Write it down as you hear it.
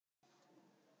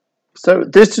So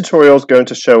this tutorial is going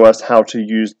to show us how to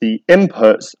use the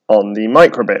inputs on the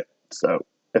Microbit. So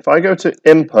if I go to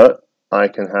input, I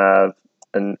can have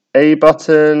an A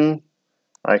button,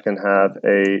 I can have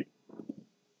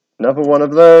another one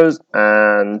of those,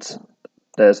 and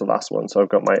there's the last one. So I've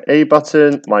got my A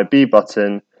button, my B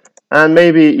button, and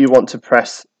maybe you want to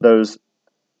press those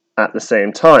at the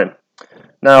same time.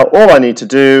 Now all I need to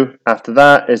do after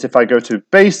that is if I go to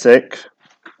basic,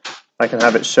 I can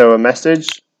have it show a message.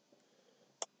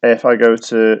 If I go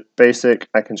to basic,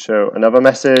 I can show another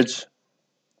message.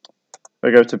 If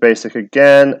I go to basic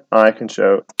again, I can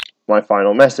show my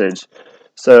final message.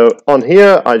 So on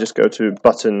here, I just go to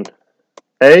button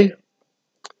A.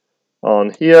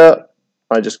 On here,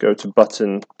 I just go to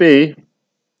button B.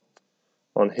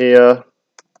 On here,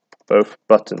 both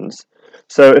buttons.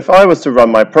 So if I was to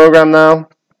run my program now,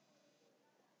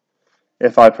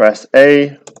 if I press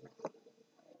A,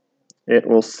 it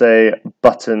will say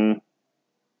button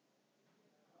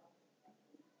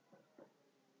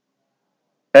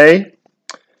A.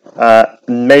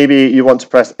 Maybe you want to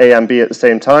press A and B at the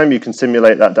same time. You can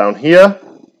simulate that down here.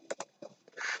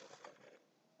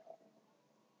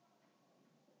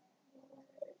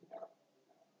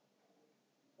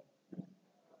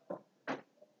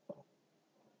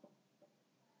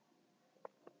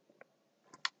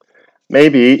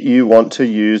 Maybe you want to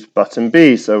use button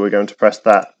B, so we're going to press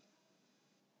that.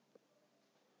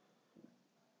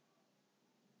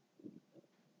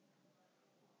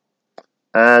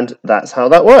 And that's how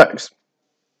that works.